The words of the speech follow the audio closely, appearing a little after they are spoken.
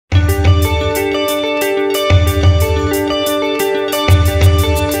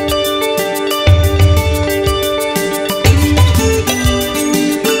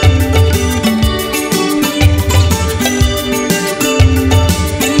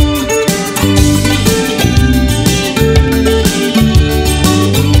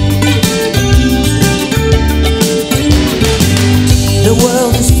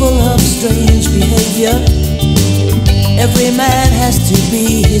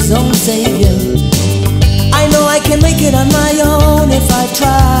his own savior. I know I can make it on my own if I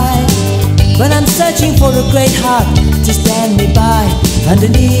try, but I'm searching for a great heart to stand me by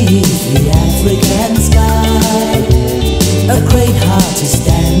underneath the African sky. A great heart to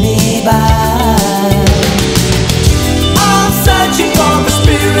stand me by. I'm searching for the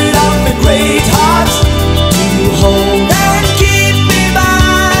spirit of the great heart to hold and keep me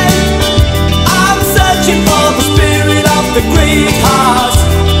by. I'm searching for the spirit of the great heart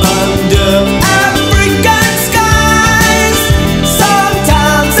under African skies.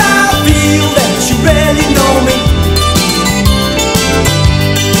 Sometimes I feel that you really know me.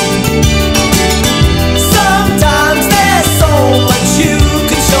 Sometimes there's so much you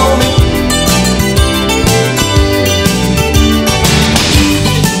can show me.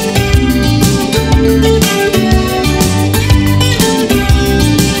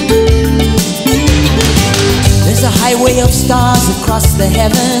 There's a highway of stars across the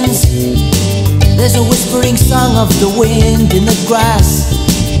heavens. There's a whispering song of the wind in the grass.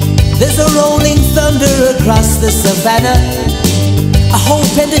 There's a rolling thunder across the savannah, a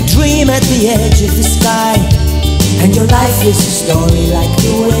hope and a dream at the edge of the sky. And your life is a story like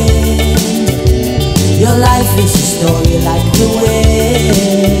the wind. Your life is a story like the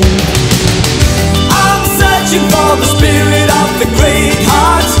wind. I'm searching for the spirit of the great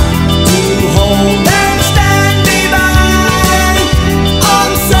heart